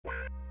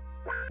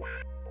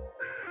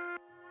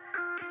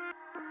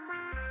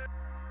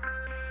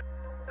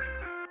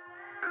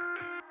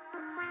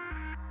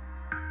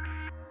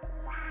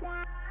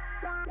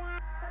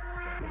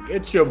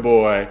It's your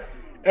boy,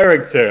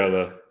 Eric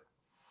Taylor.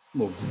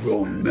 I'm a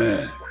grown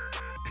man.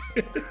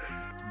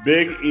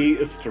 Big E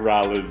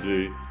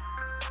Astrology.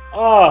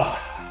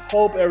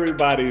 Hope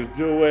everybody's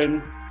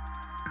doing.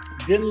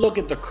 Didn't look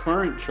at the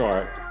current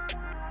chart.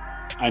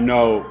 I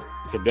know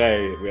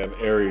today we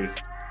have Aries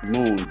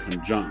moon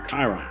conjunct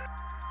Chiron,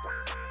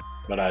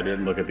 but I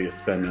didn't look at the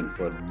ascendant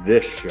for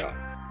this show.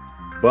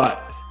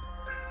 But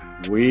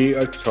we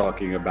are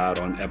talking about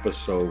on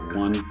episode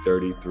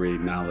 133,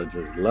 Knowledge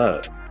is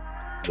Love,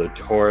 the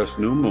Taurus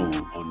new moon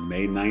on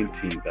May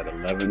 19th at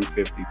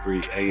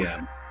 11:53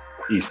 a.m.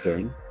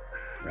 Eastern,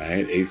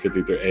 right?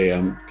 8:53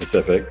 a.m.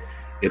 Pacific.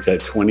 It's at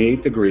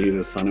 28 degrees,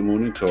 the sun and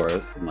moon in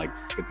Taurus in like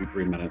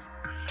 53 minutes.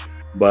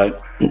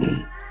 But,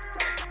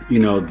 you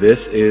know,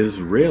 this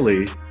is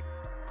really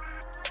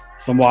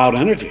some wild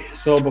energy.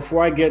 So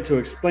before I get to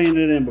explain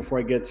it and before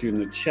I get to you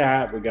in the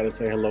chat, we got to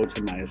say hello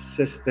to my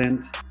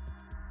assistant,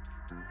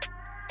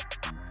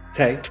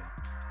 Tay.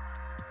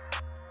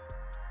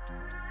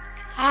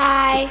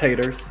 Hi.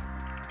 Taters.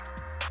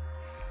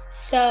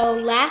 So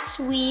last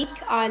week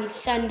on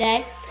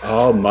Sunday.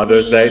 Oh,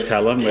 Mother's Day.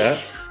 Tell them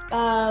that.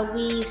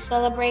 We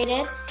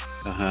celebrated.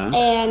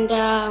 And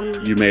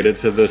you made it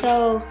to the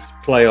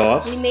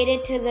playoffs. We made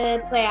it to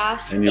the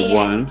playoffs. And you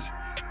won.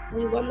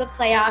 We won the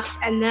playoffs,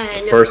 and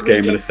then the first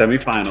game in the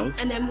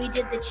semifinals. And then we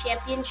did the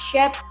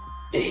championship.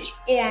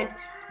 And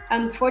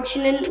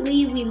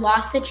unfortunately, we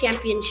lost the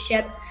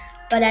championship.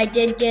 But I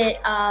did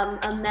get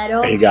a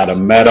medal. He got a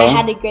medal. I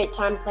had a great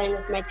time playing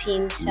with my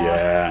team. So.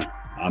 Yeah,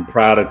 I'm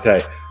proud of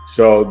Tay.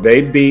 So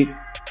they beat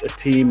a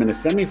team in the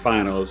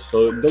semifinals.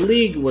 So the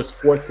league was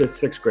 4th,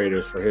 5th, 6th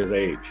graders for his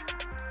age.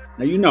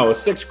 Now, you know, a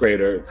 6th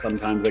grader,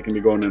 sometimes they can be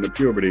going into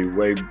puberty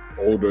way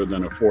older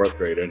than a 4th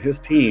grader. And his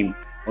team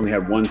only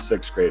had one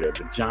 6th grader.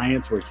 The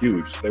Giants were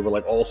huge. They were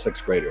like all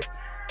 6th graders.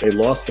 They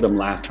lost to them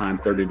last time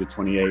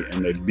 30-28,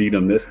 and they beat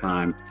them this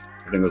time.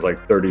 I think it was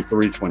like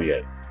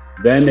 33-28.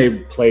 Then they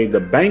played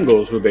the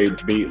Bengals, who they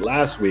beat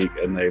last week,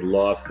 and they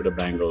lost to the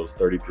Bengals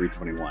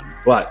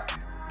 33-21. But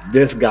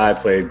this guy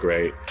played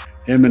great.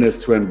 Him and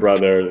his twin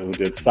brother, who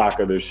did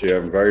soccer this year.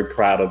 I'm very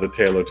proud of the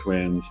Taylor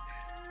twins.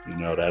 You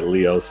know, that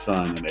Leo's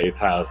son in 8th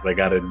house. They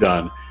got it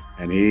done.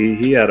 And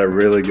he had a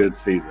really good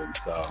season.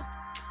 So,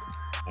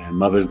 and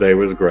Mother's Day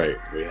was great.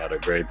 We had a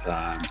great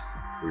time.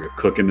 We were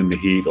cooking in the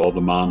heat. All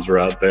the moms were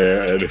out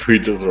there. And we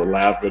just were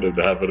laughing and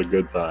having a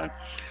good time.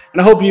 And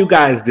I hope you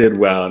guys did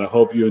well, and I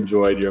hope you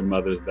enjoyed your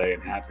Mother's Day,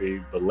 and happy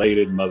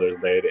belated Mother's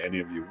Day to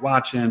any of you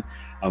watching.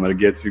 I'm going to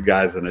get you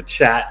guys in a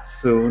chat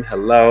soon.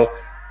 Hello.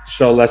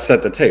 So let's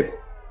set the table.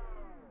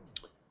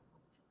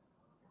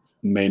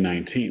 May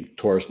 19th,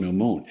 Taurus new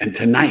moon. And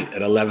tonight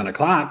at 11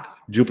 o'clock,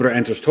 Jupiter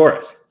enters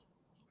Taurus.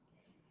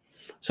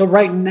 So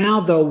right now,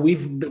 though,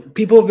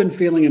 people have been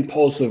feeling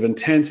impulsive,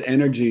 intense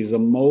energies,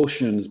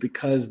 emotions,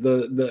 because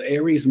the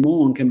Aries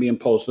moon can be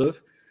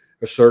impulsive,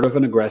 assertive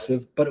and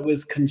aggressive, but it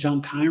was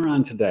conjunct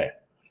Chiron today.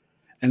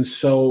 And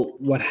so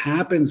what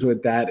happens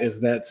with that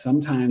is that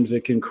sometimes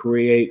it can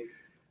create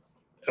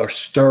or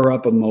stir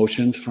up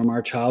emotions from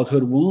our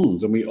childhood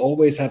wounds. And we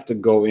always have to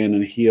go in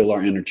and heal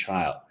our inner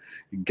child.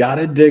 You got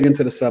to dig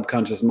into the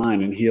subconscious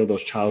mind and heal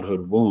those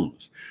childhood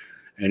wounds.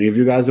 Any of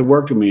you guys have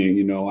worked with me,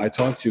 you know, I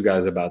talk to you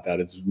guys about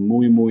that. It's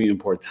muy, muy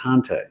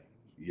importante.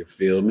 You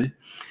feel me?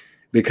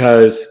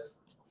 Because,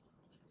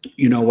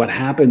 you know, what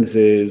happens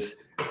is,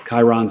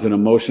 Chiron's an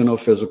emotional,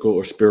 physical,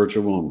 or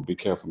spiritual wound. Be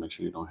careful. Make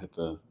sure you don't hit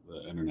the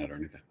internet or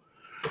anything.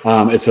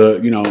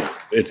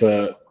 It's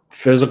a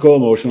physical,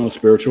 emotional,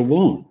 spiritual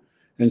wound.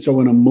 And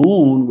so in a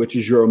moon, which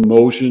is your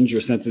emotions,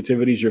 your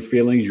sensitivities, your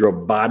feelings, your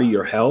body,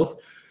 your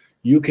health,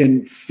 you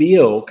can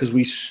feel, because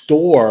we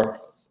store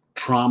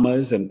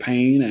traumas and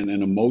pain and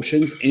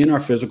emotions in our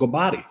physical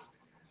body.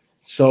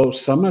 So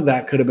some of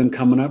that could have been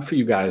coming up for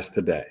you guys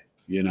today,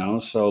 you know?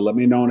 So let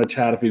me know in the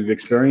chat if you've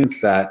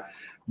experienced that.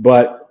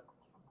 But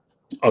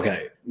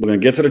okay, we're going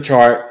to get to the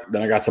chart.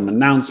 Then I got some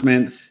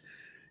announcements.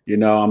 You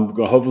know, I'm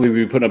going to hopefully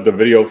be putting up the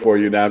video for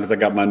you now because I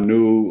got my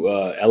new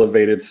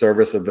elevated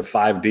service of the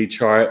 5D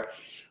chart.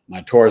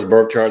 My Taurus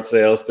birth chart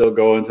sale still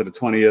going to the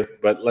 20th,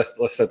 but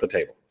let's set the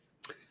table.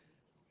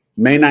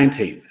 May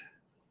 19th,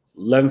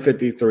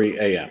 11:53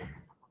 a.m.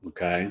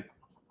 Okay,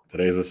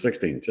 today's the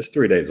 16th, just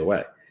 3 days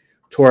away.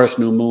 Taurus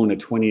new moon at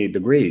 28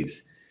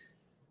 degrees.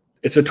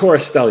 It's a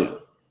Taurus stellium.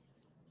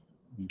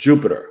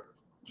 Jupiter,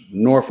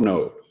 North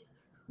Node.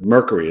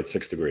 Mercury at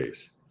 6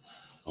 degrees,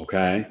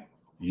 okay?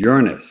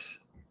 Uranus,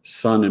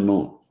 sun and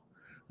moon.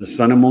 The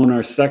sun and moon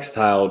are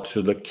sextile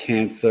to the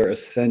Cancer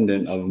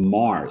ascendant of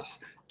Mars,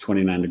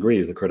 29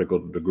 degrees, the critical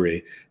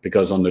degree,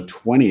 because on the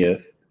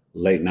 20th,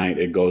 late night,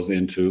 it goes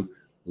into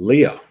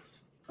Leo,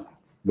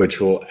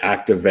 which will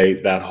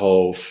activate that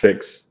whole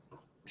fixed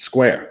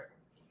square.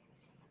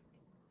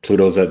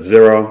 Pluto's at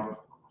 0,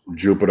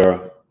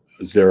 Jupiter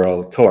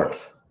 0,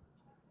 Taurus.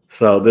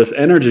 So this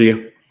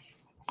energy,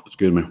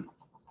 excuse me,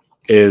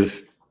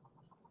 is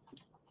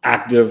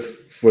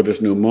active for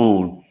this new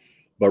moon,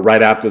 but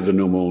right after the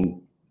new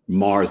moon,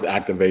 Mars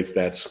activates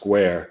that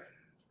square,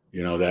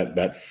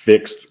 that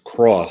fixed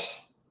cross,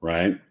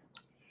 right?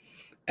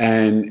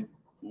 And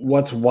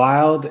what's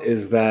wild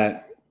is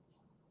that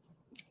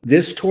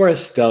this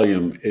Taurus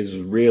stellium is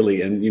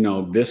really,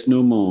 and this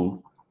new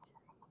moon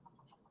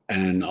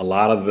and a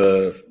lot of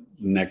the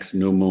next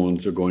new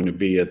moons are going to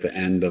be at the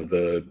end of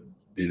the,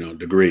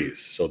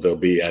 degrees. So they'll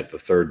be at the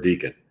third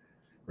decan,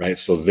 right?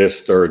 So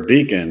this third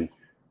decan,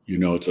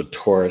 it's a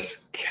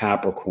Taurus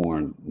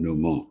Capricorn new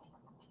moon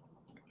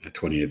at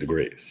 28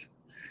 degrees.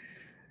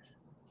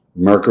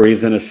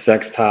 Mercury's in a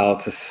sextile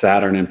to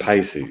Saturn and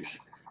Pisces.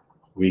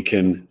 We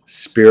can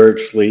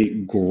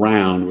spiritually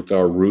ground with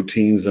our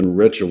routines and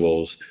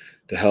rituals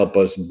to help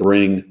us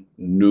bring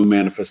new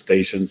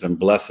manifestations and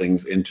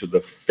blessings into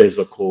the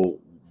physical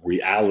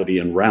reality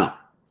and realm.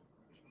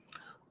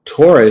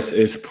 Taurus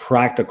is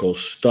practical,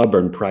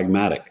 stubborn,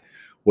 pragmatic.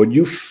 What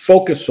you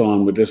focus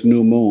on with this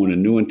new moon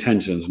and new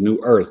intentions, new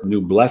earth,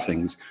 new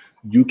blessings,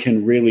 you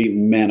can really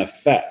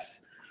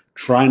manifest.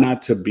 Try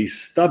not to be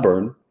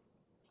stubborn.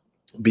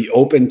 Be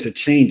open to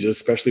changes,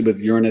 especially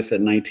with Uranus at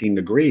 19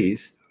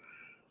 degrees.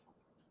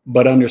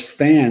 But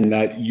understand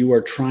that you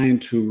are trying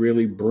to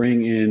really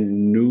bring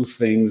in new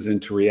things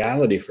into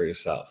reality for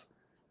yourself.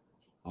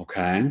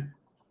 Okay?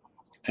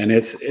 And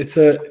it's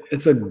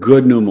a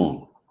good new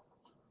moon.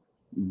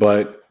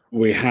 But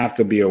we have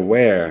to be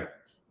aware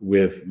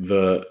with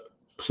the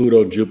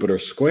Pluto-Jupiter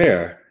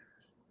square,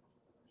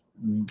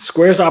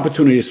 squares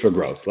opportunities for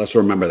growth. Let's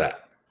remember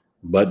that.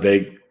 But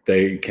they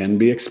can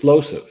be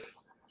explosive.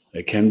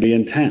 They can be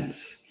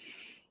intense.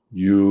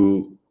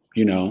 You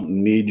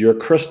need your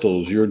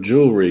crystals, your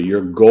jewelry,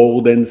 your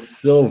gold and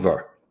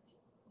silver.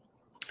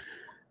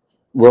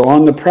 We're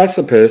on the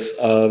precipice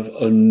of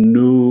a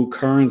new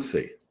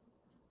currency.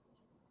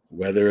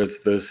 Whether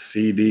it's the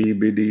CD,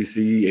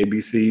 BDC,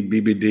 ABC,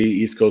 BBD,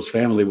 East Coast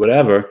family,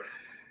 whatever,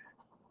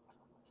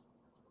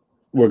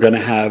 we're going to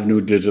have new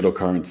digital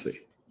currency.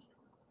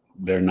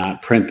 They're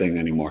not printing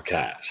any more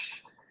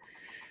cash.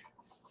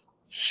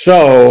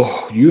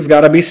 So you've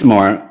got to be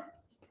smart.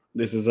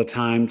 This is a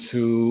time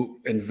to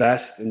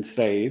invest and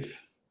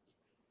save.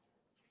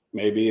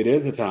 Maybe it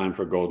is a time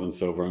for gold and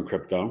silver and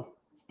crypto.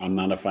 I'm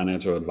not a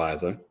financial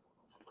advisor.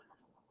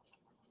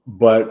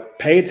 But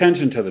pay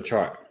attention to the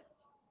chart.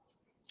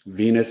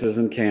 Venus is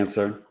in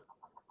Cancer.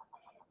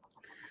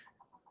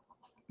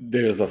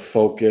 There's a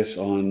focus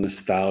on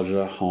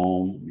nostalgia,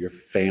 home, your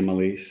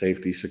family,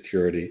 safety,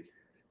 security.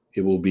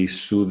 It will be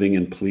soothing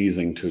and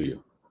pleasing to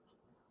you,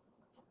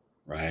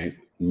 right?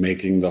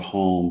 Making the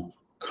home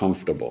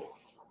comfortable.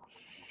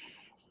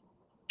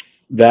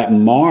 That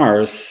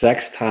Mars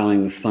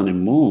sextiling the sun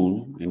and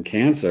moon in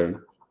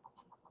Cancer,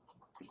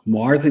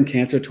 Mars in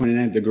Cancer,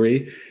 29th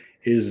degree,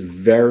 is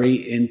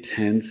very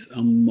intense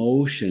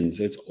emotions.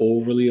 It's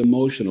overly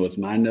emotional. It's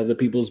minding other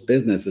people's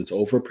business. It's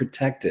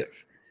overprotective.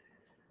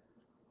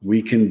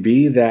 We can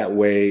be that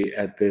way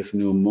at this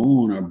new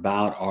moon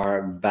about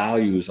our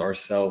values, our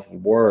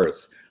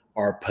self-worth,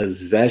 our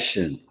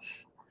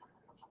possessions.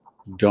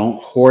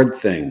 Don't hoard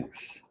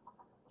things.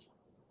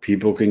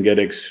 People can get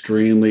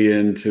extremely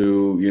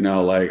into,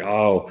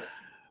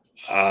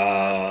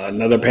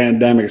 another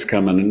pandemic's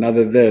coming,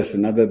 another this,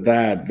 another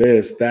that,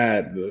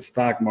 the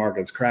stock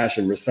market's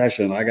crashing,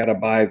 recession. I got to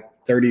buy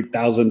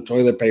 30,000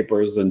 toilet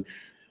papers and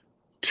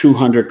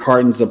 200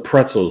 cartons of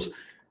pretzels.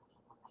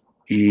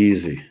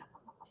 Easy.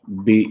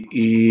 Be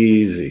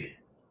easy.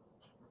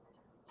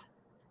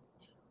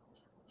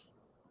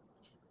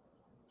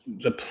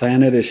 The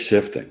planet is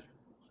shifting.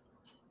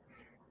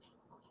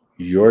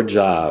 Your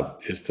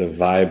job is to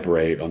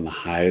vibrate on the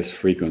highest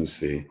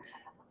frequency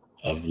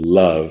of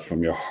love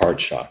from your heart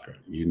chakra.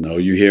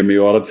 You hear me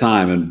all the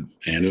time, and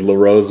Angela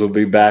Rose will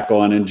be back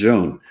on in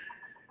June.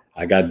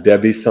 I got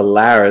Debbie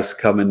Solaris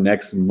coming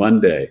next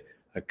Monday,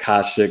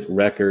 Akashic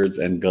Records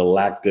and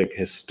Galactic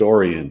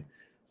Historian,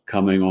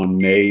 coming on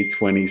May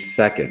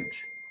 22nd,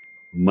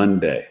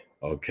 Monday,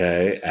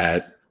 okay,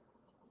 at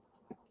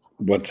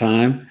what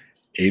time?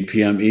 8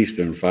 p.m.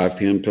 Eastern, 5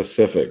 p.m.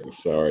 Pacific.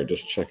 Sorry,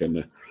 just checking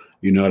the,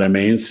 you know what I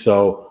mean?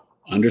 So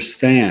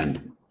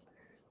understand,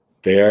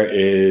 there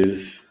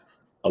is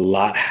a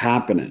lot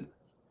happening.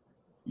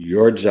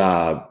 Your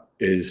job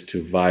is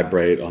to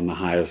vibrate on the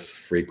highest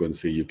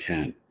frequency you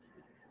can.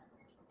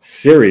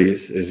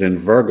 Ceres is in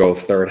Virgo,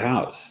 3rd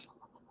house.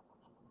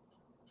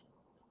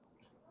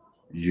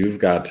 You've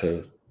got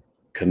to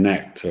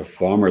connect to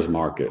farmers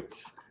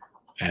markets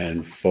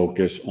and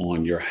focus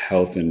on your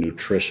health and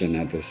nutrition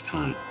at this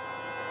time.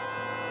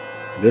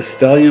 This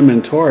stellium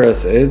in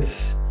Taurus,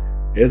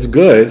 it's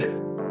good,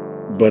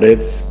 but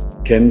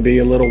can be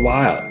a little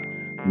wild.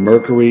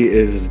 Mercury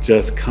is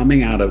just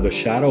coming out of the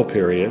shadow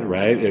period,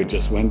 right? It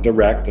just went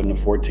direct on the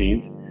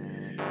 14th.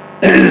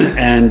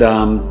 And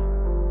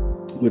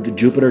with the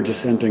Jupiter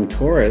just entering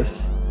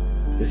Taurus,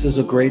 this is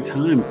a great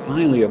time,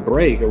 finally a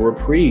break, a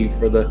reprieve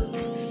for the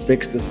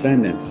fixed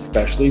ascendants,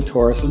 especially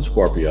Taurus and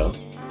Scorpio.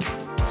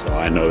 So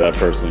I know that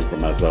personally for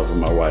myself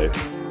and my wife.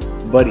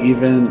 But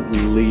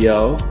even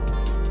Leo,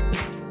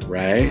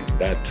 right?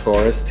 That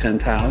Taurus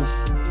 10th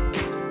house.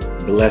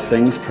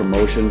 Blessings,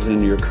 promotions in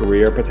your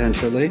career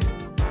potentially,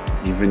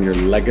 even your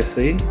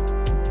legacy,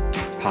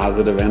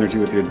 positive energy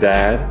with your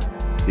dad,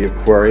 the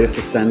Aquarius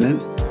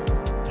ascendant.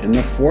 In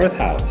the 4th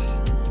house,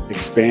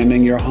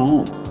 expanding your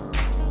home,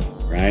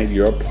 right?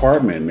 Your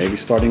apartment, maybe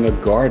starting a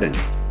garden.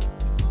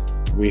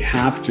 We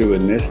have to,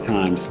 in this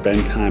time,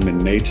 spend time in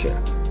nature.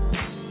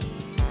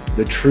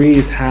 The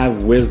trees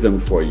have wisdom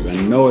for you. I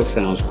know it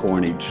sounds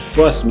corny.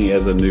 Trust me,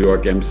 as a New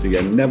York MC,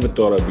 I never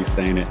thought I'd be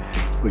saying it,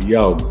 but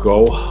yo,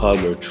 go hug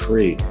a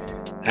tree.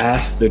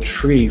 Ask the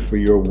tree for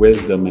your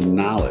wisdom and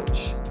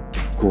knowledge.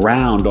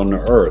 Ground on the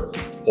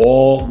earth.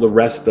 All the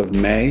rest of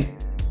May,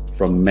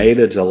 from May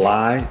to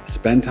July,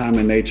 spend time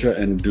in nature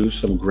and do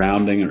some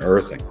grounding and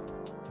earthing.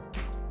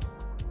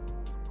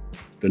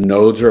 The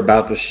nodes are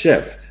about to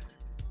shift,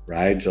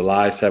 right?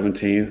 July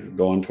 17th,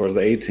 going towards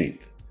the 18th.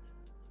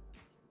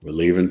 We're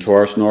leaving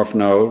Taurus North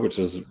Node, which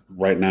is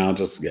right now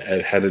just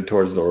headed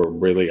towards, or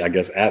really, I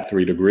guess, at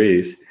 3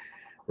 degrees,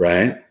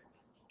 right?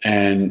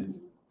 And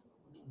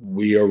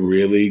we are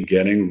really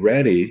getting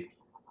ready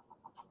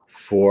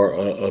for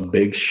a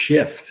big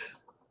shift.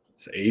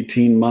 It's an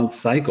 18-month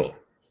cycle.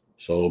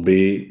 So it'll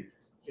be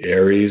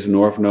Aries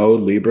North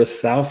Node, Libra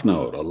South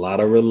Node. A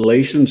lot of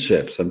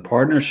relationships and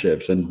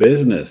partnerships and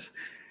business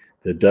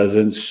that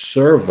doesn't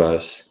serve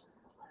us,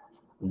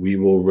 we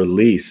will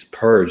release,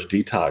 purge,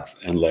 detox,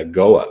 and let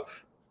go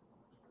of.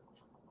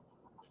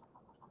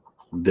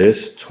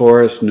 This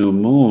Taurus new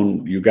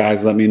moon, you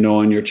guys let me know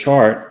on your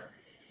chart.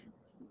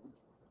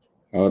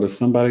 Oh, does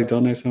somebody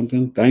donate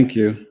something? Thank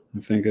you. I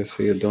think I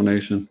see a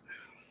donation.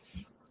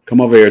 Come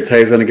over here.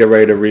 Tay's going to get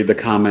ready to read the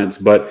comments.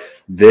 But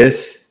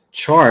this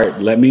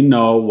chart, let me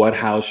know what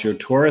house your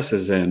Taurus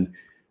is in,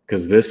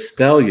 because this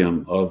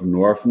stellium of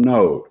North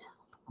Node,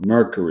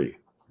 Mercury,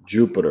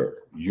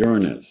 Jupiter,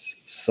 Uranus,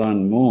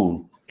 Sun,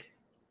 Moon,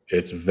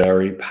 it's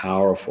very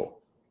powerful.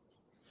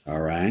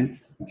 All right.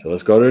 So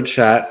let's go to the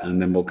chat and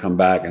then we'll come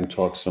back and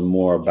talk some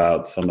more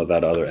about some of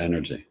that other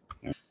energy.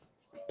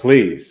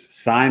 Please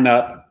sign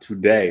up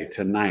today,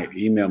 tonight.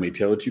 Email me,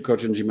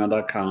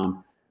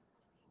 taylor2coach@gmail.com.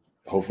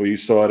 Hopefully you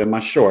saw it in my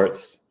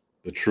shorts.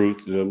 The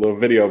truth, the little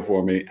video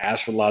for me.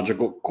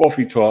 Astrological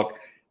Coffee Talk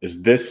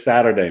is this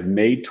Saturday,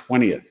 May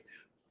 20th.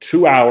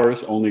 2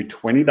 hours, only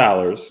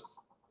 $20.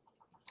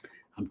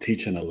 I'm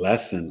teaching a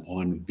lesson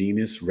on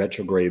Venus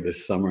retrograde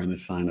this summer in the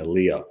sign of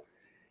Leo.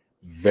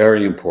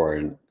 Very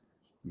important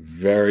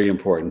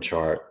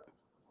chart.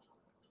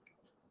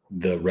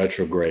 The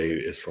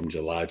retrograde is from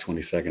July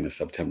 22nd to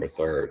September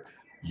 3rd.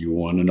 You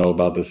want to know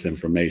about this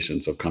information,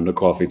 so come to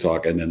Coffee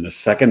Talk. And then the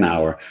second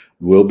hour,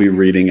 we'll be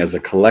reading as a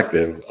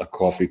collective a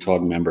Coffee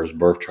Talk member's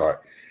birth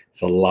chart.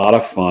 It's a lot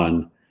of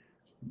fun.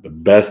 The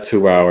best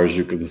 2 hours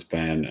you can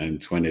spend, and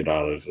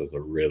 $20 is a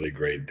really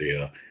great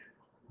deal.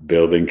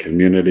 Building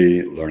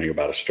community, learning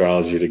about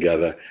astrology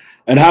together,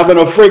 and having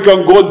a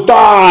freaking good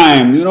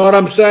time. You know what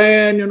I'm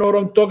saying? You know what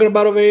I'm talking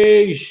about over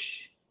here?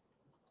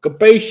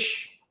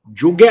 Capiche?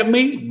 You get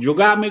me? You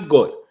got me?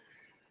 Good.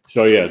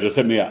 So yeah, just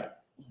hit me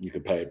up. You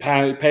can pay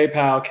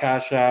PayPal,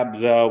 Cash App,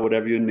 Zelle,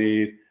 whatever you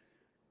need.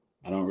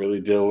 I don't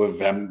really deal with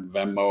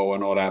Venmo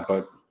and all that,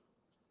 but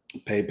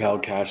PayPal,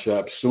 Cash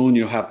App. Soon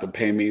you'll have to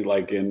pay me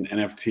like in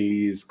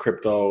NFTs,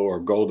 crypto, or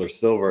gold or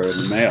silver in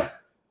the mail.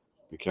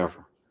 Be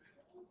careful.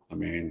 I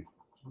mean,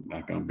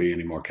 not going to be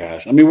any more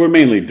cash. I mean, we're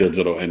mainly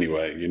digital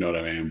anyway, you know what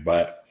I mean?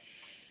 But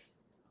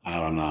I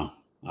don't know.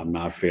 I'm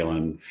not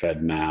feeling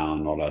fed now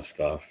and all that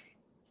stuff.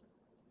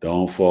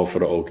 Don't fall for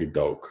the okie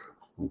doke,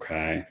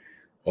 okay?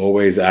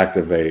 Always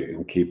activate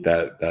and keep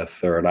that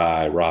third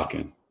eye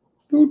rocking.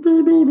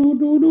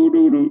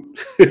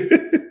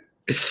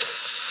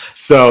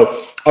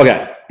 So,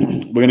 okay,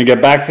 we're going to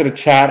get back to the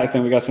chat. I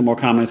think we got some more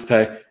comments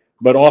today.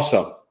 But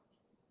also,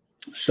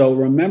 so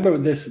remember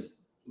this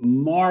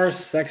Mars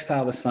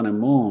sextile the sun and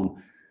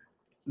moon,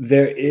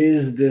 there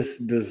is this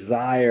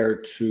desire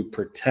to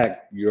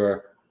protect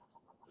your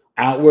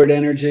outward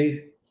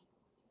energy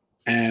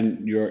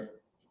and your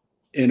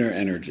inner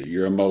energy,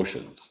 your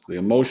emotions, the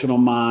emotional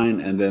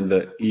mind, and then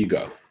the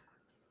ego.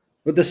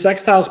 But the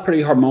sextile is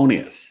pretty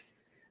harmonious.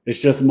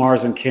 It's just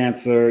Mars in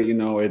Cancer, you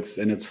know,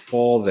 it's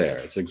fall there.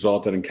 It's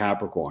exalted in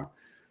Capricorn.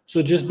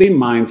 So just be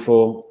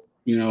mindful,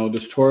 you know,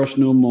 this Taurus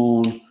new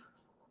moon,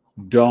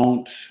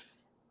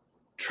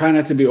 try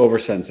not to be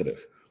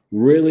oversensitive.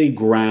 Really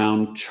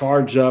ground,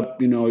 charge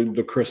up, you know,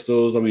 the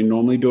crystals. I mean,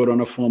 normally do it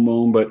on a full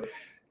moon, but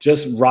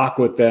just rock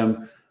with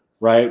them.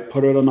 Right?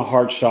 Put it on the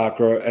heart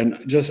chakra and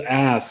just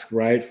ask,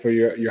 right, for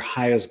your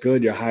highest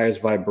good, your highest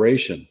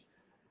vibration.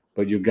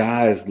 But you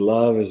guys,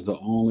 love is the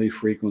only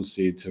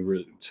frequency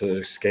to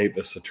escape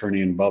the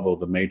Saturnian bubble,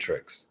 the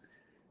matrix,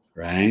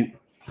 right?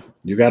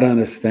 You got to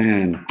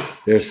understand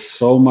there's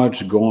so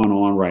much going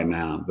on right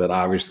now that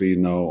obviously, you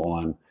know,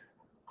 on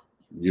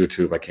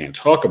YouTube I can't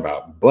talk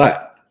about,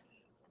 but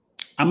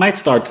I might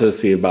start to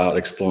see about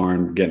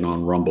exploring getting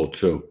on Rumble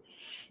too.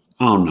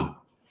 I don't know.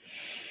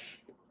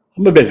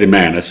 I'm a busy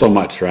man. There's so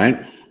much,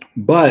 right?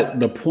 But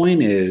the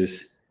point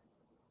is,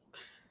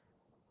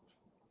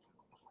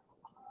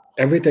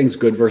 Everything's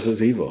good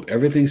versus evil.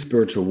 Everything's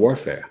spiritual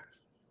warfare.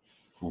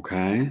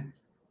 Okay?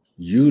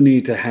 You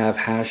need to have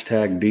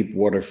hashtag deep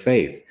water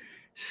faith.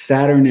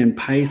 Saturn in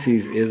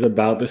Pisces is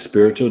about the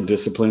spiritual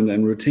discipline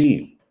and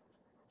routine,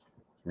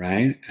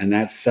 right? And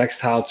that's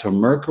sextile to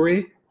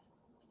Mercury,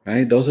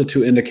 right? Those are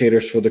two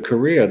indicators for the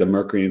career, the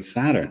Mercury and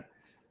Saturn.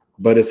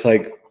 But it's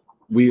like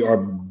we are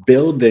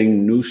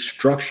building new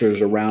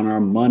structures around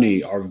our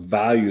money, our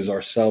values,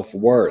 our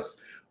self-worth,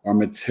 our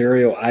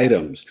material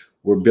items.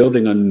 We're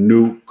building a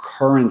new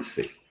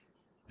currency.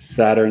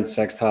 Saturn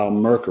sextile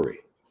Mercury.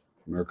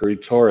 Mercury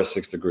Taurus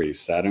 6 degrees,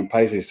 Saturn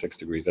Pisces 6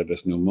 degrees at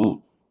this new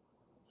moon.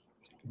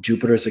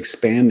 Jupiter's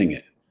expanding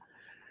it.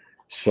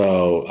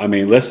 So, I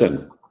mean,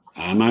 listen,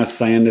 I'm not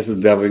saying this is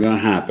definitely going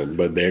to happen,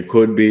 but there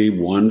could be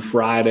one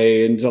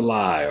Friday in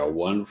July or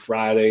one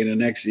Friday in the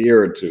next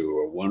year or two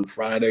or one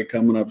Friday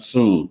coming up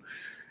soon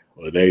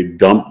where they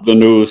dump the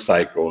news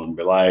cycle and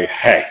be like,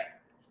 hey,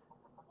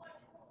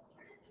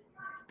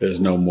 there's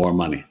no more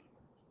money.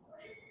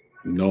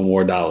 No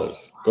more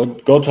dollars.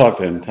 Go talk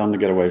to him. Tell him to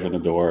get away from the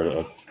door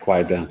or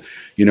quiet down.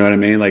 You know what I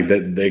mean? Like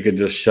that they could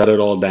just shut it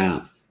all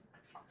down.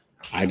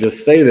 I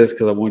just say this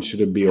because I want you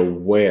to be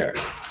aware.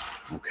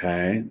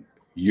 Okay?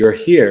 You're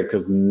here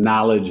because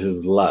knowledge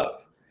is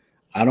love.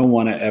 I don't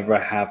want to ever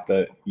have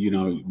to,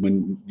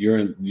 when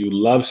you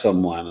love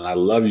someone, and I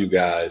love you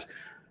guys,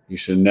 you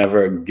should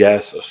never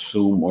guess,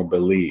 assume, or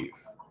believe.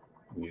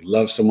 When you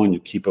love someone, you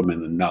keep them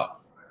in the know.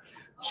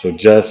 So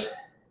just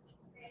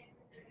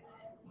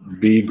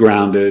be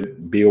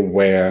grounded, be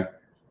aware,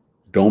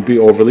 don't be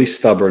overly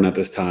stubborn at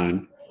this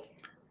time,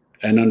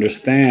 and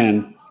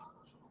understand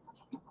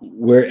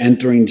we're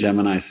entering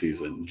Gemini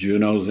season.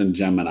 Juno's in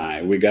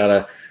Gemini. We got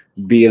to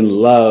be in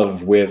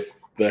love with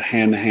the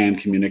hand-to-hand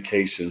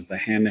communications, the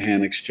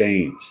hand-to-hand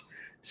exchange.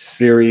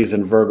 Ceres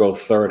in Virgo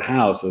third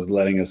house is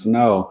letting us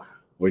know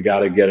we got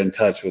to get in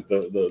touch with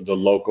the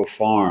local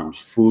farms,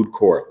 food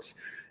courts,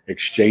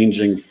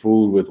 exchanging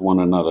food with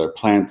one another,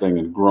 planting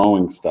and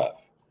growing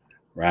stuff,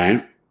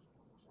 right?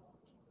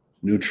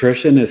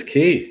 Nutrition is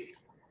key.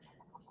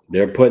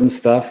 They're putting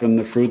stuff in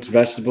the fruits,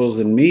 vegetables,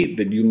 and meat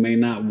that you may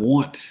not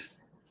want.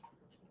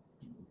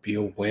 Be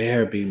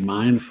aware, be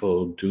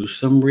mindful, do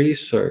some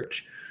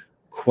research,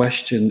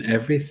 question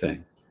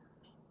everything.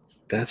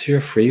 That's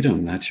your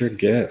freedom. That's your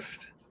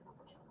gift.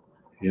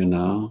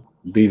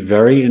 Be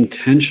very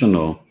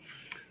intentional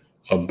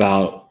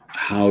about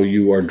how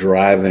you are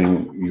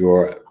driving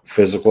your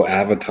physical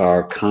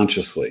avatar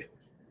consciously,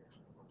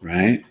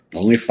 right?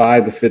 Only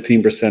 5 to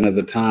 15% of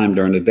the time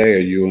during the day are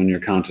you in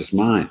your conscious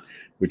mind,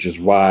 which is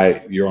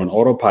why you're on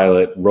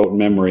autopilot, rote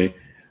memory.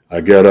 I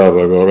get up,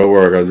 I go to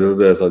work, I do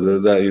this, I do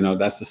that.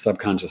 That's the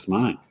subconscious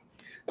mind.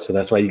 So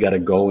that's why you got to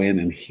go in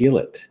and heal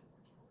it.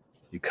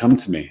 You come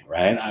to me,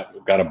 right?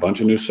 I've got a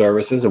bunch of new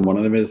services, and one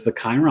of them is the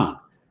Chiron.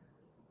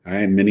 All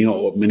right, mini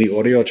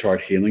audio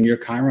chart, healing your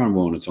Chiron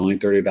wound. It's only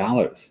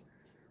 $30.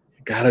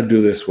 You got to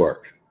do this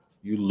work.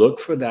 You look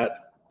for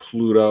that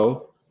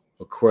Pluto,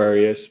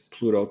 Aquarius,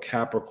 Pluto,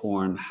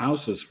 Capricorn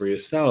houses for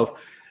yourself,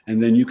 and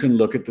then you can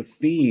look at the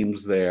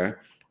themes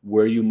there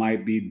where you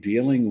might be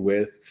dealing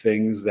with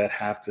things that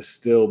have to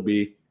still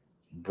be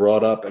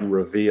brought up and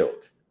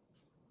revealed,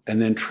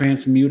 and then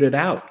transmute it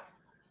out,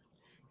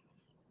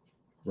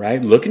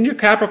 right? Look in your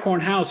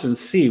Capricorn house and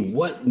see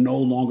what no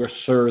longer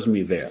serves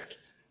me there,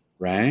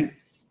 right?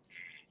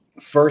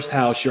 First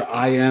house, your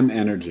I am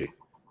energy,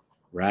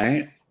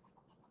 right?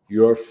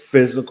 Your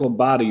physical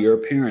body, your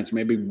appearance,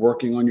 maybe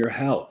working on your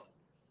health.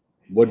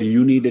 What do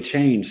you need to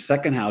change?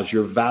 Second house,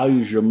 your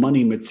values, your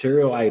money,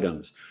 material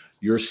items,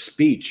 your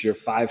speech, your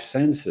 5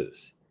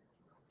 senses,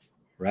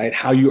 right?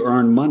 How you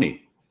earn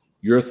money.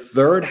 Your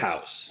third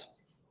house,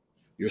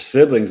 your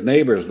siblings,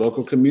 neighbors,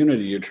 local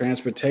community, your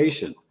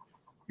transportation,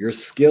 your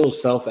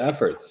skills,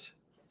 self-efforts,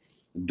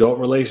 adult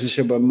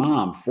relationship with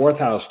mom. Fourth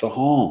house, the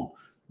home,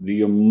 the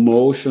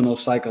emotional,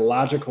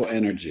 psychological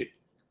energy.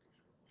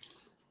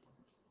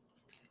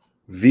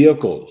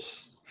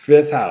 Vehicles.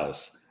 Fifth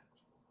house,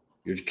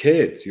 your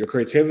kids, your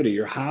creativity,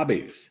 your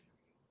hobbies.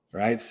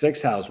 Right?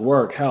 Sixth house,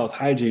 work, health,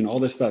 hygiene, all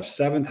this stuff.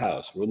 Seventh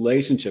house,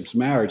 relationships,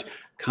 marriage,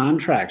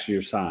 contracts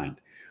you've signed,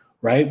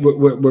 right?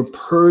 We're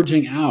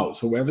purging out.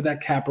 So wherever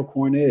that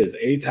Capricorn is,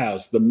 eighth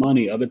house, the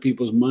money, other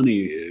people's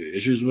money,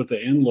 issues with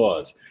the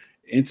in-laws,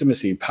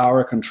 intimacy,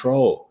 power,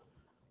 control,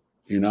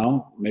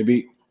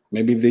 maybe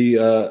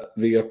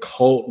the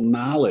occult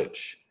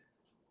knowledge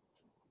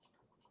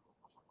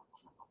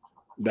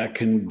that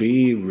can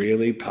be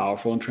really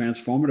powerful and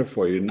transformative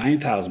for you.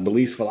 Ninth house,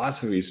 beliefs,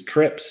 philosophies,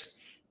 trips.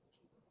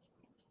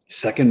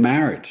 Second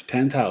marriage.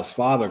 10th house,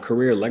 father,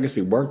 career,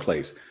 legacy,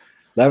 workplace.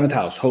 11th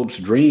house, hopes,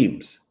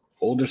 dreams,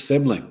 older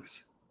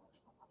siblings.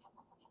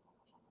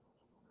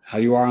 How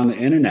you are on the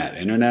internet.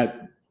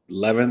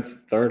 11th,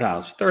 third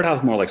house. Third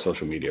house more like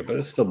social media, but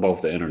it's still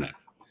both the internet.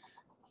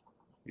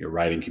 Your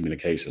writing,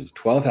 communications.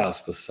 12th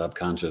house, the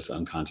subconscious,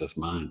 unconscious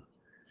mind.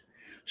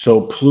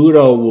 So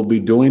Pluto will be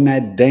doing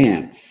that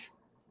dance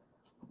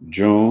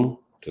June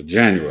to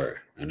January,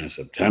 and then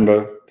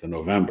September to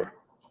November.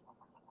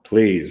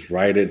 Please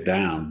write it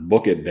down.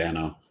 Book it,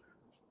 Dano.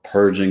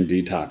 purging,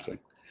 detoxing,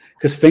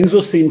 because things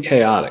will seem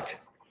chaotic,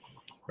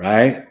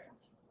 right?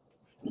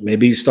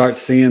 Maybe you start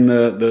seeing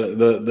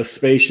the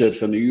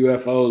spaceships and the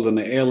UFOs and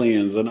the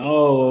aliens, and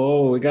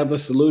we got the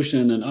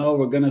solution, and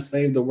we're gonna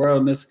save the world.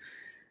 And this,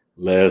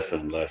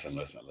 listen.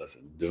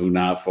 Do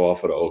not fall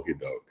for the okie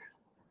doke.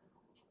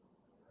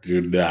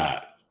 Do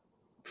not,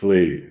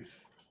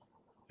 please.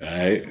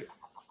 Right?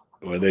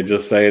 Where they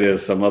just say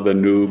there's some other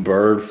new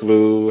bird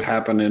flu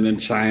happening in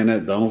China.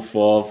 Don't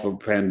fall for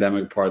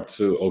pandemic part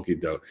 2,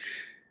 okie doke.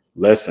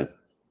 Listen,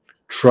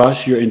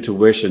 trust your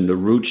intuition, the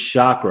root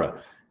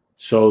chakra.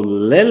 So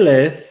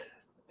Lilith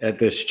at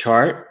this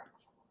chart,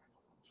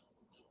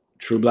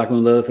 true black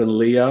moon Lilith in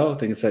Leo, I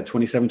think it's at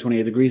 27,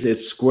 28 degrees.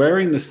 It's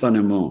squaring the sun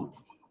and moon.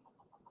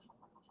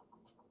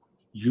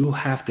 You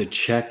have to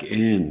check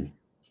in,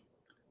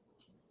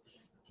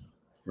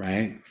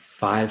 right?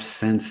 5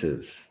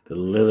 senses, the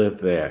Lilith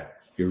there,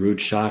 your root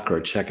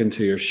chakra, check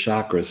into your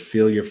chakras,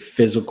 feel your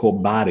physical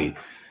body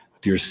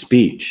with your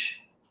speech,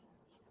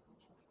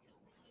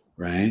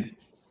 right?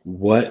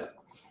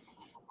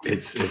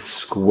 It's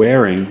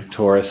squaring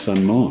Taurus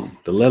sun moon,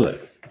 the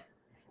Lilith.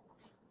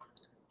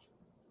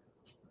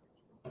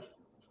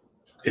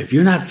 If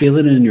you're not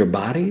feeling it in your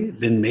body,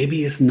 then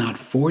maybe it's not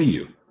for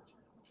you.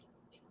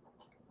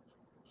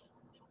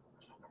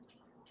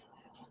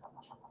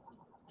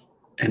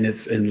 And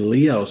it's in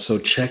Leo, so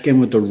check in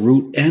with the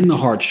root and the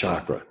heart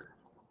chakra.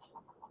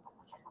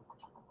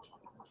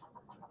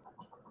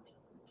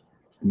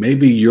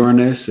 Maybe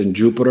Uranus and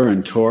Jupiter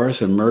and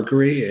Taurus and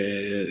Mercury,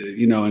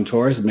 in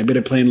Taurus, maybe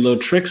they're playing little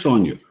tricks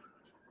on you.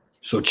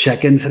 So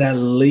check into that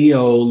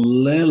Leo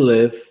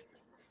Lilith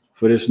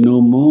for this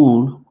new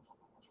moon.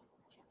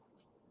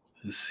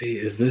 Let's see,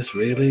 is this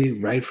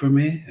really right for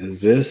me?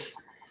 Is this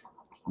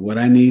what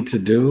I need to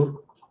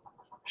do?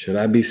 Should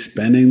I be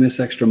spending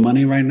this extra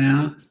money right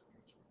now?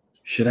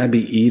 Should I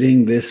be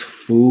eating this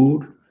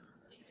food?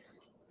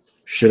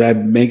 Should I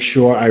make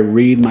sure I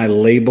read my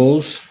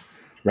labels,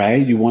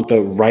 right? You want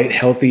the right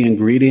healthy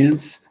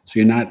ingredients so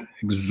you're not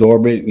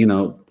absorbing,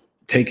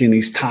 taking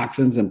these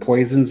toxins and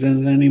poisons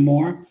in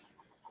anymore.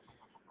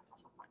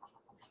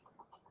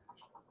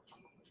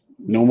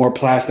 No more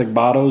plastic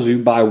bottles.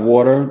 You buy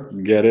water,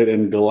 get it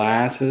in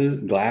glass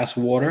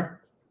water,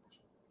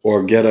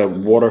 or get a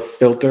water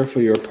filter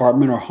for your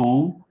apartment or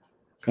home.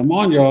 Come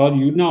on,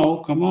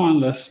 y'all. Come on.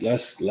 Let's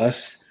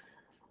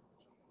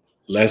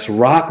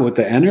rock with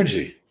the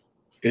energy.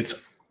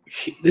 This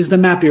is the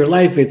map of your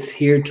life. It's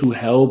here to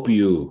help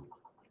you.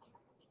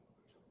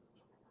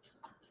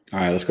 All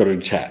right, let's go to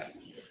the chat.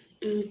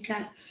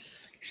 Okay.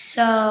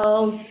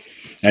 So.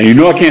 And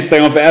I can't stay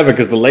on forever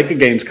because the Laker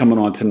game's coming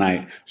on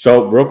tonight.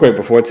 So real quick,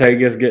 before Tay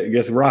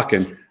gets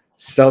rocking,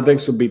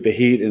 Celtics will beat the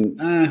Heat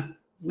in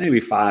maybe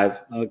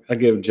 5. I'll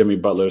give Jimmy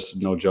Butler,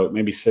 no joke,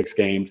 maybe 6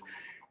 games.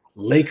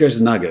 Lakers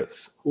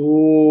Nuggets.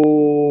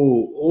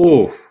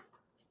 Ooh.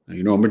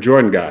 I'm a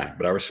Jordan guy,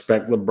 but I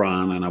respect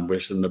LeBron and I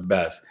wish him the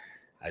best.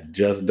 I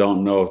just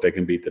don't know if they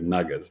can beat the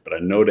Nuggets, but I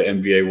know the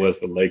NBA was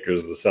the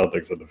Lakers, the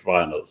Celtics in the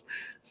finals.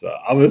 So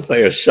I would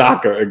say a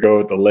shocker and go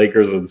with the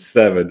Lakers in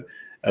 7.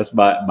 That's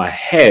my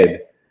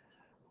head.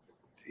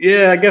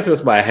 Yeah, I guess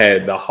it's my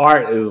head. The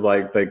heart is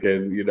like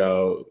thinking,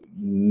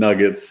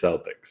 Nuggets,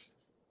 Celtics.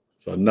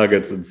 So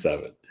Nuggets in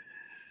 7.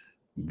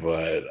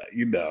 But,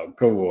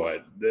 come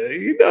on.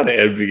 The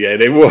NBA,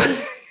 they won.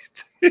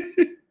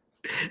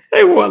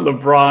 They won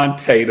LeBron,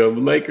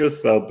 Tatum,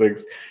 Lakers,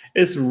 Celtics.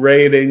 It's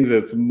ratings,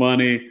 it's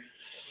money.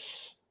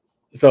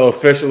 So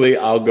officially,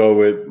 I'll go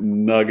with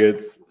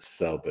Nuggets,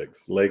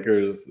 Celtics.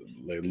 Lakers,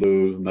 they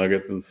lose,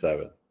 Nuggets in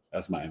 7.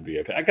 That's my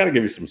NBA. I got to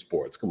give you some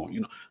sports. Come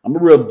on, I'm a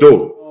real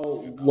dude.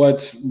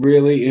 What's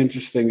really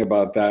interesting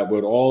about that,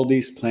 with all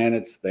these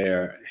planets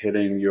there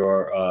hitting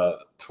your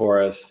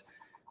Taurus,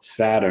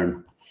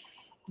 Saturn,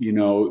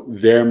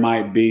 there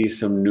might be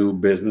some new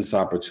business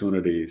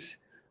opportunities.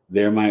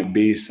 There might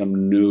be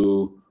some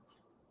new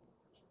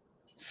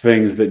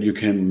things that you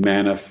can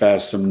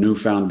manifest, some new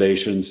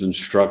foundations and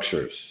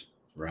structures,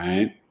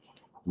 right?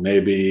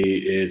 Maybe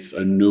it's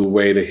a new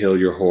way to heal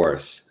your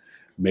horse.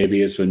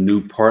 Maybe it's a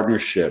new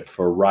partnership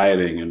for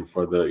riding and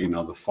for the,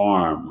 the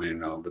farm,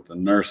 with the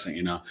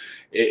nursing,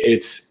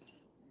 it's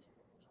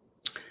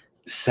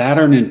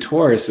Saturn and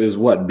Taurus is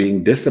what?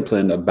 Being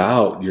disciplined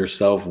about your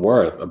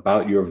self-worth,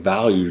 about your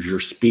values, your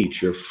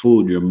speech, your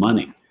food, your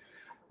money.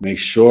 Make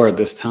sure at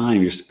this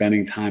time you're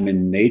spending time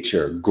in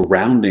nature,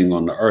 grounding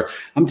on the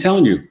earth. I'm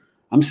telling you,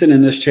 I'm sitting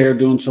in this chair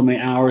doing so many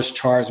hours,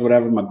 charts,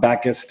 whatever. My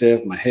back gets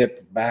stiff, my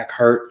hip, back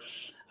hurt.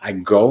 I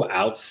go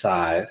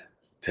outside,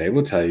 Tay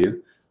will tell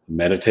you,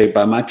 meditate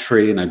by my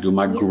tree, and I do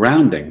my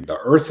grounding, the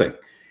earthing.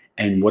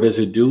 And what does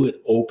it do?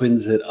 It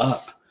opens it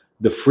up.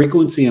 The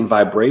frequency and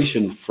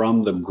vibration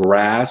from the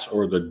grass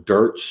or the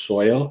dirt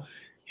soil,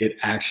 it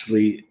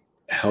actually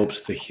helps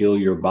to heal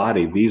your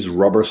body. These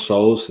rubber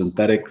soles,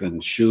 synthetic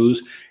and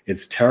shoes,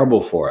 it's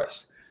terrible for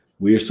us.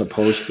 We are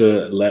supposed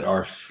to let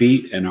our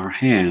feet and our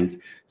hands,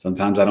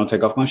 sometimes I don't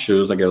take off my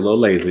shoes, I get a little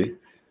lazy,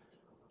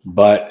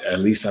 but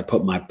at least I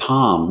put my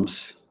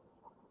palms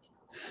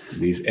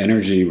these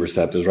energy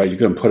receptors, right? You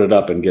can put it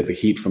up and get the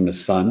heat from the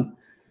sun,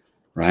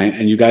 right?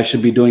 And you guys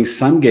should be doing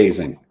sun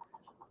gazing,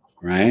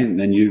 right? And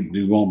then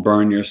you won't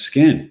burn your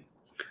skin.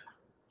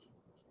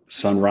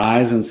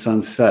 Sunrise and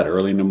sunset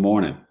early in the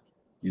morning.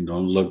 You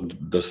don't look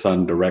the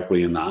sun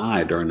directly in the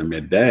eye during the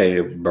midday,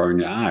 it burn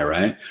your eye,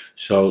 right?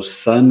 So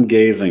sun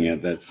gazing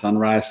at that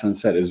sunrise,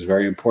 sunset is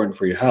very important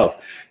for your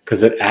health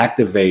because it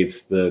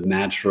activates the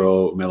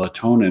natural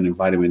melatonin and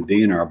vitamin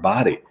D in our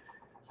body.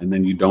 And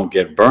then you don't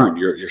get burnt.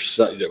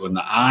 When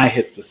the eye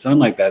hits the sun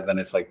like that, then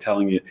it's like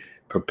telling you,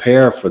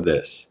 prepare for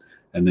this.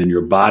 And then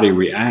your body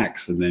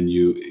reacts, and then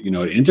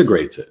it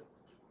integrates it.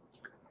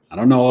 I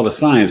don't know all the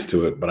science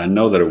to it, but I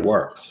know that it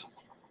works.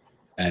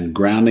 And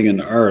grounding in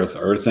the earth,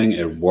 earthing,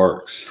 it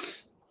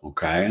works.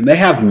 Okay. And they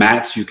have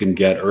mats you can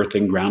get,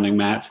 earthing, grounding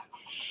mats.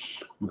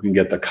 You can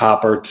get the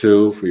copper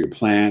too for your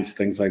plants,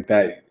 things like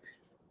that.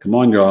 Come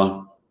on,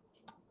 y'all.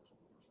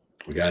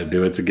 We got to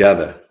do it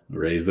together.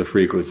 Raise the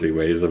frequency,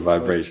 raise the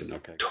vibration.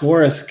 Okay.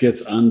 Taurus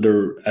gets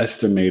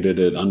underestimated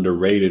and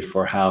underrated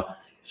for how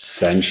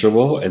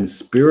sensual and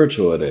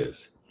spiritual it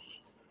is.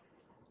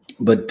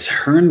 But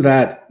turn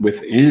that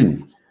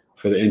within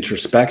for the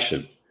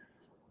introspection,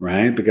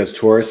 right? Because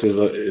Taurus is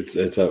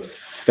it's a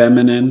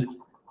feminine,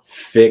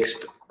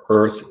 fixed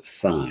earth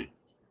sign,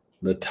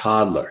 the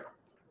toddler.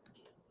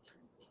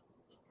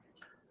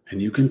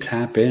 And you can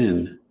tap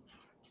in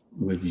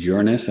with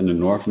Uranus and the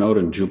North Node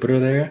and Jupiter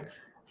there.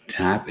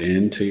 Tap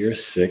into your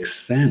sixth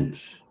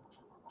sense,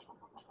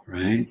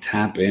 right?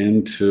 Tap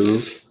into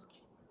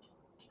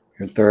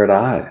your third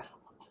eye.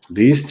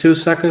 These two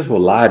suckers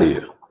will lie to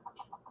you.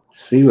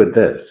 See with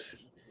this,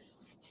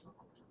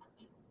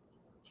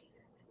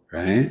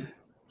 right?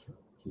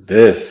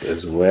 This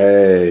is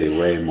way,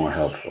 way more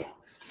helpful.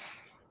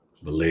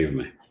 Believe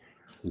me.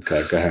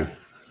 Okay, go ahead.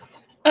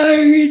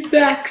 Irene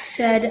Max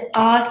said,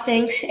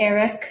 thanks,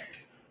 Eric.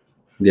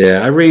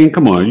 Yeah, Irene,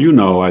 come on. You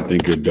know I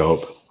think you're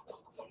dope.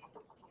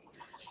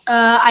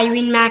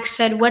 Irene Max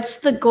said, what's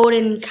the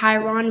golden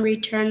Chiron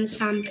return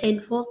sound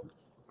painful?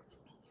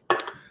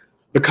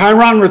 The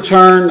Chiron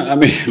return, I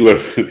mean,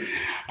 listen,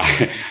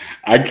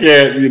 I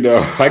can't,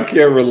 I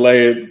can't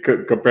relate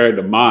it compared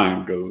to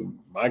mine because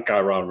my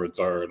Chiron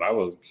return, I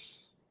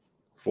was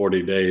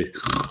 40 days,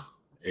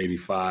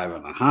 85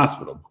 in the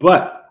hospital.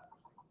 But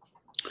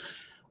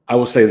I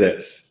will say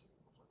this.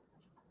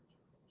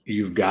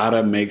 You've got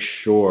to make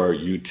sure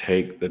you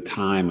take the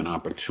time and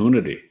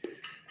opportunity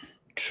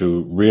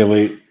to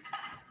really,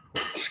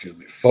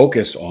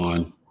 focus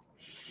on,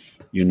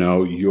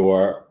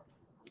 your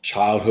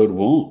childhood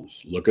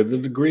wounds. Look at the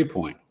degree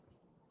point.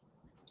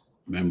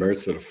 Remember,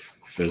 it's a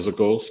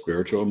physical,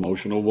 spiritual,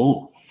 emotional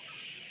wound.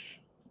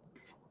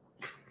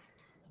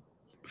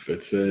 If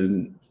it's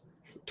in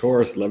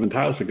Taurus, 11th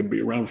house, it could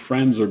be around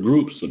friends or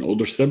groups, an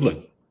older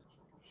sibling,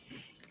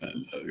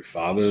 and your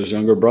father's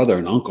younger brother,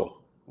 an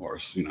uncle, or,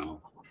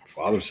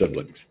 father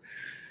siblings.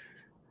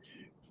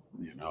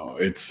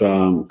 It's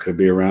could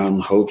be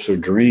around hopes or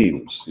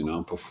dreams,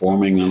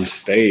 performing on a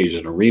stage,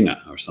 an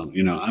arena or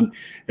something,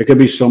 it could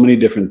be so many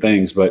different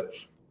things, but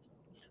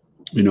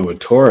with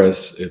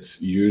Taurus,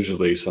 it's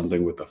usually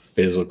something with a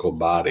physical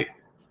body,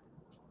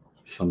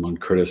 someone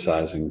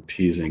criticizing,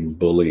 teasing,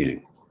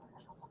 bullying,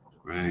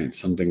 right?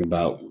 Something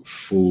about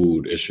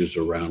food, issues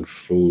around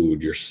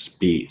food, your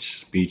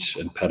speech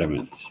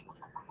impediments.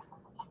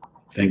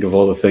 Think of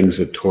all the things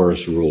that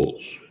Taurus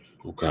rules.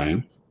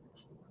 Okay.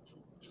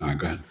 All right,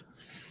 go ahead.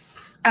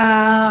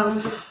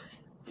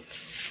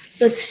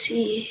 Let's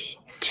see.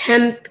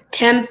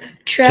 Temptress.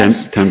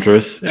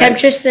 Temptress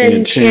the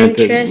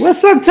Enchantress.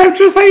 What's up,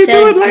 Temptress? How you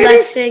doing,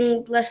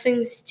 ladies?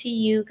 Blessings to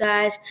you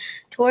guys.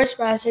 Taurus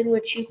rising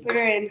with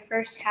Jupiter in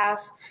first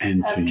house.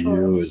 And to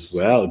you as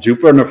well.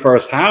 Jupiter in the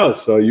first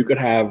house. So you could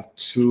have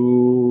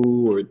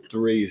 2 or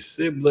 3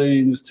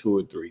 siblings, 2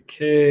 or 3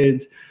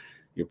 kids.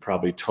 You're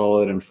probably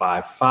taller than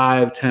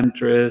 5'5",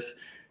 Temptress.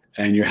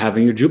 And you're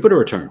having your Jupiter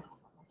return.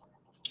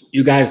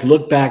 You guys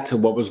look back to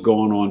what was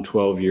going on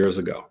 12 years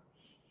ago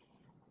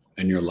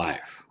in your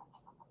life.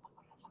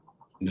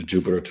 The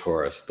Jupiter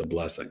Taurus, the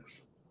blessings,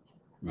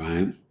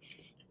 right?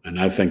 And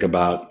I think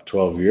about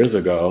 12 years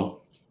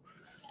ago,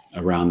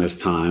 around this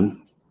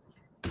time,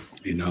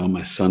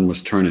 my son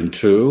was turning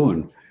 2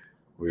 and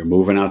we were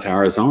moving out to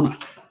Arizona.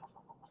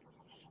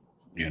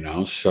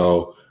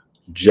 So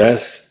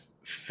just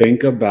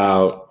think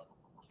about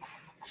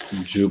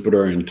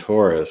Jupiter and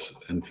Taurus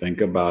and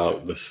think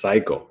about the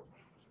cycle.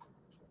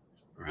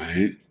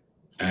 Right?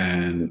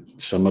 And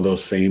some of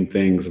those same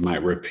things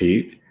might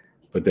repeat,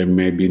 but there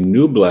may be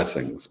new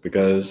blessings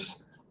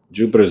because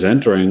Jupiter's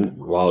entering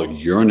while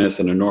Uranus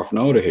and the North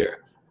Node are here.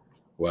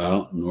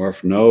 Well,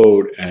 North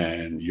Node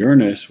and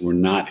Uranus were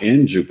not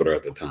in Jupiter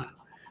at the time,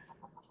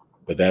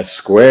 but that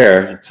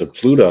square to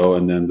Pluto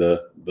and then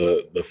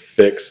the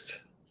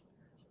fixed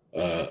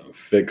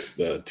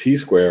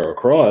T-square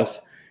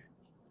across,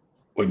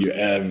 when you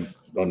have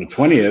on the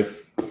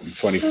 20th,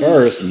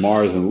 21st,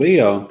 Mars and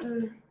Leo,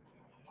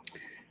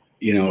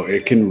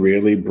 it can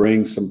really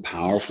bring some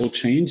powerful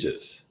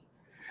changes.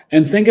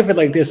 And think of it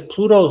like this.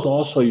 Pluto's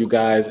also, you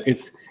guys,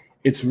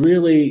 it's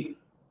really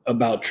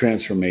about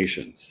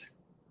transformations.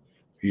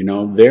 You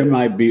know, there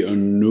might be a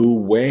new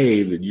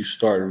way that you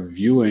start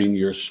viewing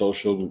your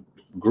social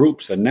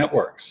groups and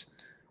networks.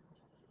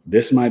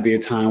 This might be a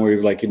time where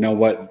you're like, you know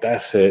what,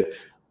 that's it.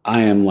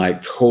 I am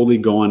like totally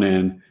going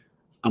in.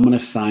 I'm going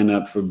to sign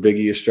up for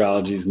Biggie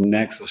Astrology's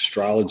next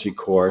astrology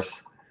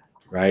course,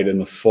 right, in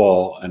the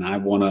fall. And I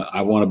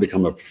want to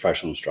become a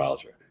professional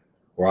astrologer,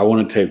 or I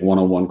want to take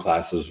one-on-one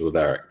classes with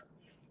Eric,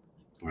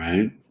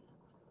 right?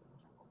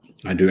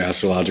 I do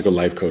astrological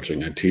life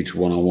coaching. I teach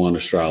one-on-one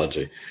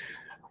astrology.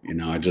 You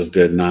know, I just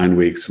did 9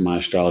 weeks of my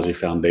astrology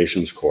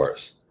foundations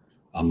course.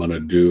 I'm going to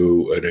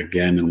do it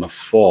again in the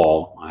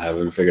fall. I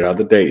haven't figured out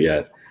the date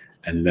yet.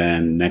 And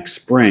then next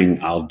spring,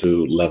 I'll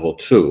do level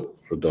 2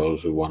 for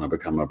those who want to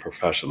become a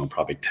professional,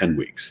 probably 10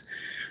 weeks.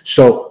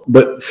 So,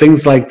 but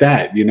things like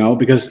that, you know,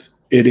 because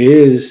it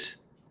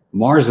is,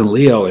 Mars and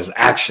Leo is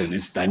action.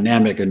 It's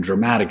dynamic and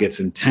dramatic. It's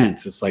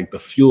intense. It's like the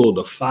fuel,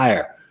 the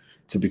fire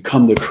to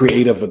become the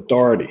creative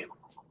authority,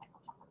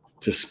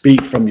 to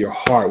speak from your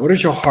heart. What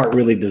does your heart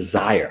really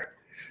desire?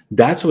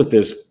 That's what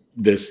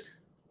this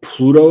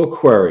Pluto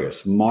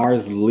Aquarius,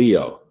 Mars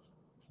Leo,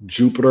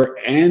 Jupiter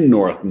and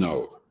North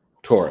Node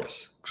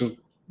Taurus.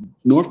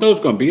 North Node's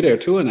going to be there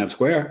too in that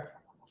square.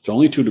 It's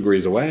only 2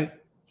 degrees away,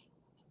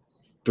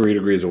 3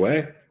 degrees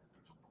away.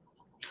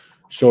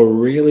 So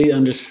really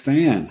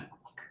understand,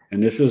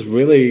 and this is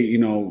really, you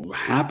know,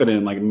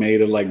 happening like May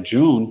to like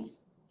June.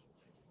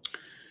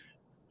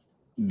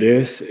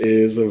 This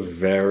is a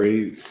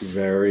very,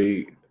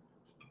 very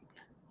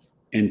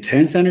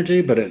intense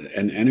energy, but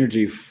an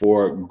energy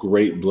for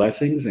great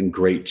blessings and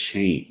great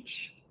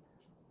change.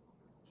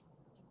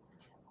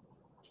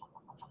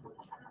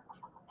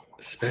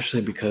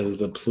 Especially because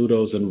the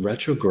Pluto's in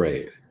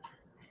retrograde.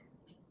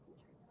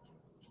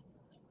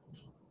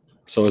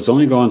 So it's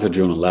only going to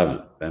June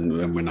 11th,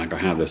 and we're not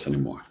going to have this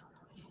anymore.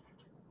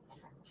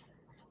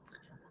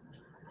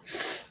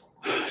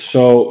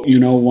 So, you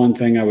know, one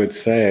thing I would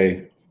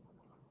say,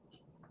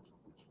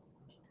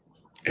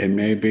 it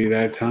may be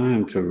that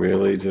time to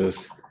really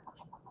just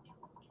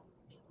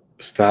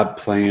stop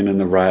playing in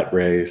the rat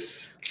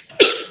race.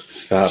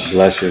 Stop,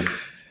 bless you.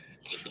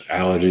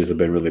 Allergies have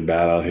been really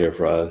bad out here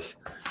for us.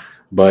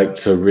 But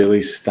to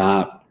really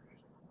stop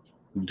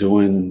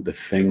doing the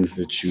things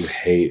that you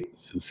hate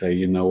and say,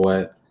 you know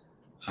what?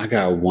 I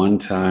got one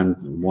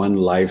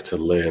life to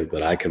live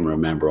that I can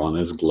remember on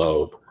this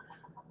globe.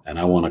 And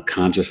I want to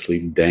consciously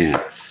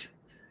dance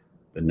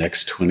the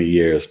next 20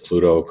 years,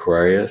 Pluto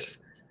Aquarius,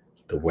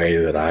 the way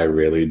that I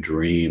really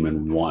dream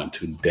and want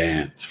to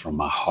dance from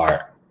my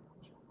heart.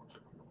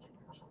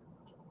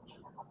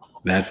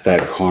 That's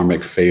that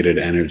karmic fated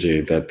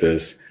energy that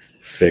this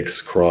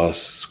fixed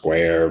cross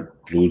square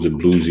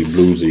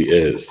bluesy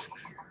is.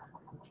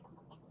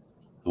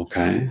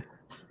 Okay?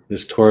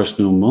 This Taurus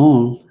new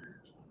moon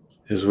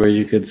is where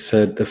you could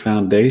set the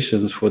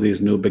foundations for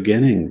these new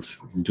beginnings.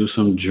 Do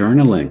some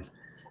journaling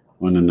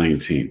on the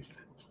 19th.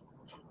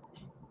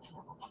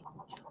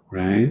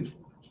 Right?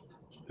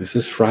 This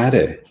is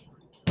Friday.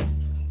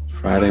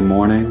 Friday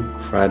morning,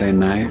 Friday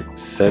night,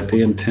 set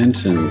the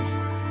intentions.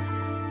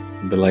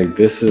 But like,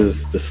 this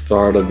is the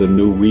start of the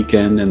new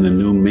weekend and the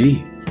new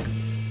me.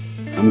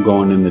 I'm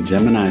going in the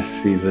Gemini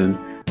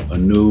season, a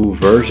new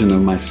version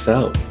of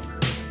myself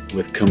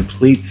with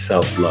complete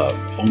self-love,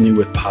 only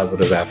with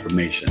positive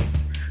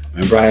affirmations.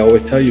 Remember, I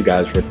always tell you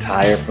guys,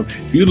 retire from,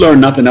 if you learn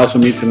nothing else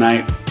from me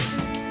tonight,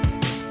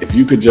 if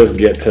you could just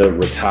get to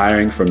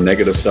retiring from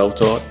negative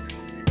self-talk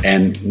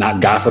and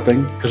not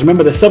gossiping, because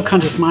remember, the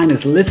subconscious mind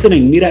is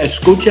listening. Mira,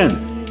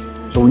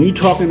 escuchen. So when you're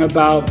talking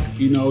about,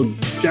 you know,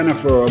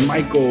 Jennifer or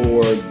Michael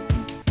or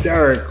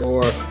Derek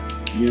or,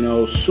 you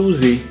know,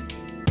 Susie,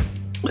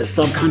 the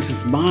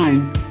subconscious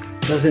mind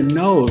doesn't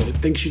know. It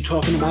thinks you're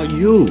talking about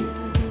you.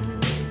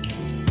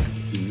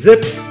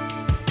 Zip.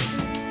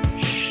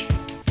 Shh.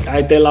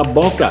 Cállate la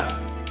boca.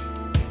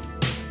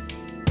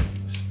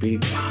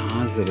 Speak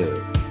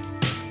positive.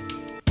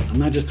 I'm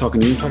not just talking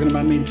to you, I'm talking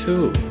about me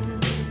too.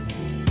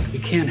 You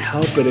can't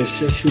help it. It's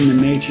just human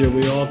nature.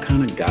 We all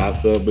kind of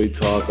gossip. We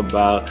talk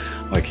about,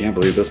 oh, I can't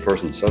believe this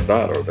person said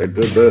that, or they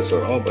did this,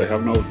 or oh, they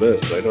have no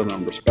this, they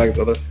don't respect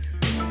other.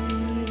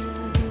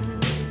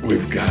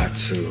 We've got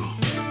to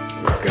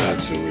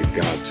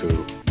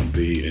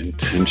be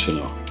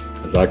intentional,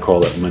 as I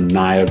call it,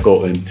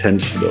 maniacal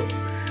intentional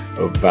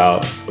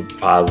about the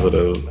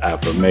positive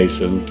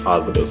affirmations,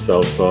 positive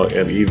self-talk,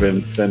 and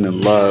even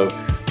sending love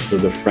to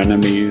the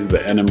frenemies,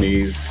 the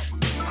enemies,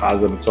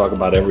 positive talk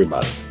about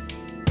everybody.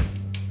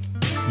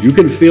 You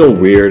can feel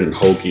weird and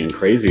hokey and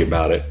crazy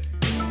about it,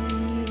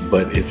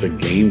 but it's a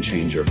game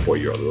changer for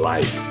your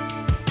life.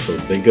 So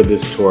think of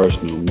this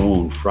Taurus new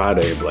moon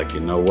Friday, like,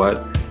 you know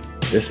what?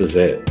 This is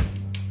it.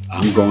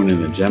 I'm going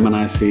in the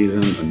Gemini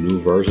season, a new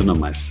version of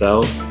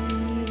myself.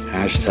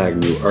 Hashtag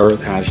new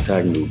earth,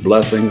 hashtag new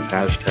blessings,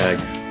 hashtag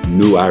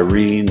new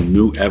Irene,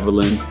 new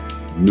Evelyn,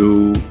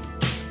 new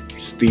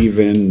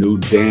Stephen, new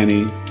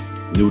Danny,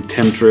 new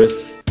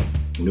Temptress,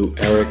 new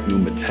Eric, new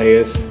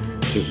Mateus.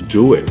 Just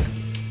do it.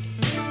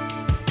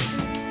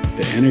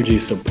 The energy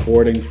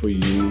supporting for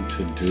you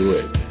to do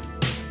it.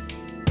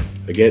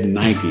 Forget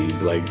Nike,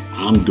 like,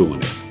 I'm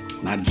doing it.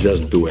 Not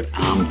just do it,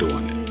 I'm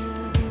doing it.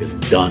 It's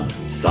done,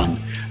 son.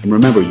 And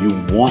remember, you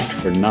want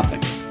for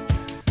nothing.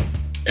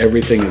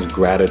 Everything is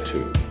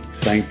gratitude.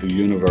 Thank the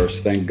universe,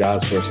 thank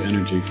God source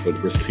energy for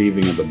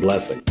receiving of the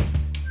blessings.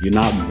 You're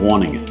not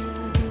wanting it.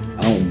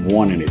 I don't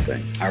want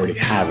anything. I already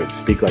have it.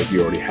 Speak like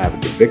you already have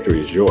it. The victory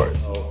is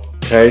yours.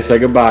 Okay, say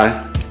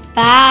goodbye.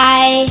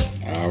 Bye.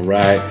 All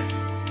right.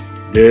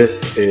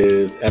 This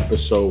is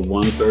episode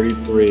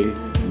 133,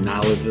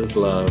 Knowledge is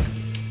Love.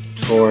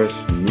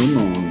 Taurus, new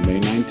moon, May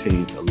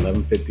 19th,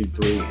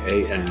 11:53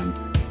 a.m.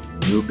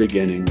 New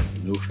beginnings,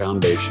 new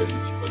foundations,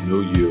 a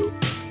new you,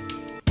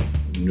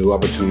 new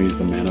opportunities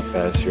to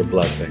manifest your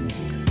blessings.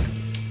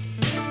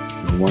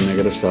 No more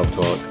negative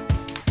self-talk,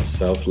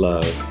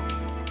 self-love,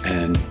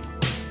 and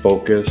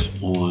focus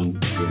on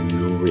your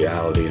new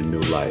reality and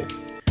new life.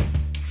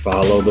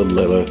 Follow the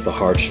Lilith, the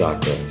heart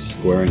chakra,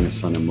 squaring the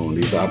sun and moon.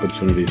 These are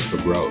opportunities for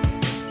growth.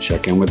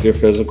 Check in with your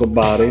physical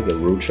body, the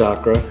root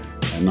chakra,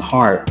 and the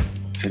heart,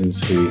 and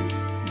see,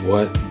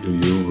 what do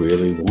you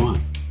really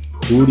want?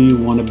 Who do you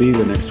want to be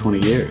the next 20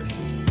 years?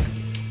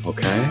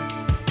 Okay?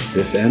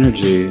 This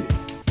energy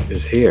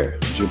is here.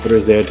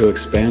 Jupiter's there to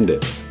expand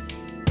it.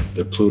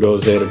 The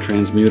Pluto's there to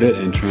transmute it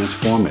and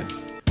transform it.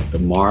 The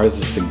Mars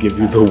is to give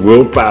you the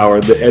willpower,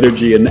 the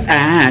energy, and the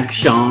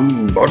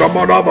action.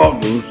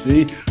 You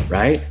see,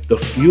 right? The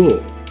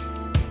fuel.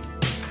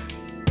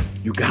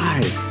 You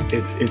guys,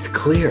 it's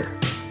clear.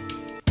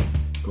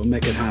 Go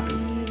make it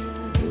happen.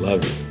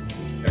 Love you.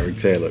 Eric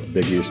Taylor,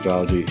 Big E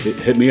Astrology.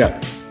 Hit me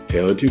up.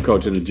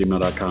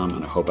 Taylor2coaching@gmail.com,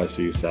 and I hope I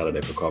see you Saturday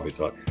for coffee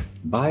talk.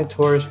 Bye,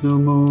 Taurus new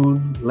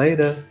moon.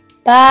 Later.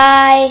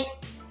 Bye.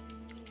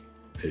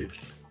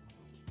 Peace.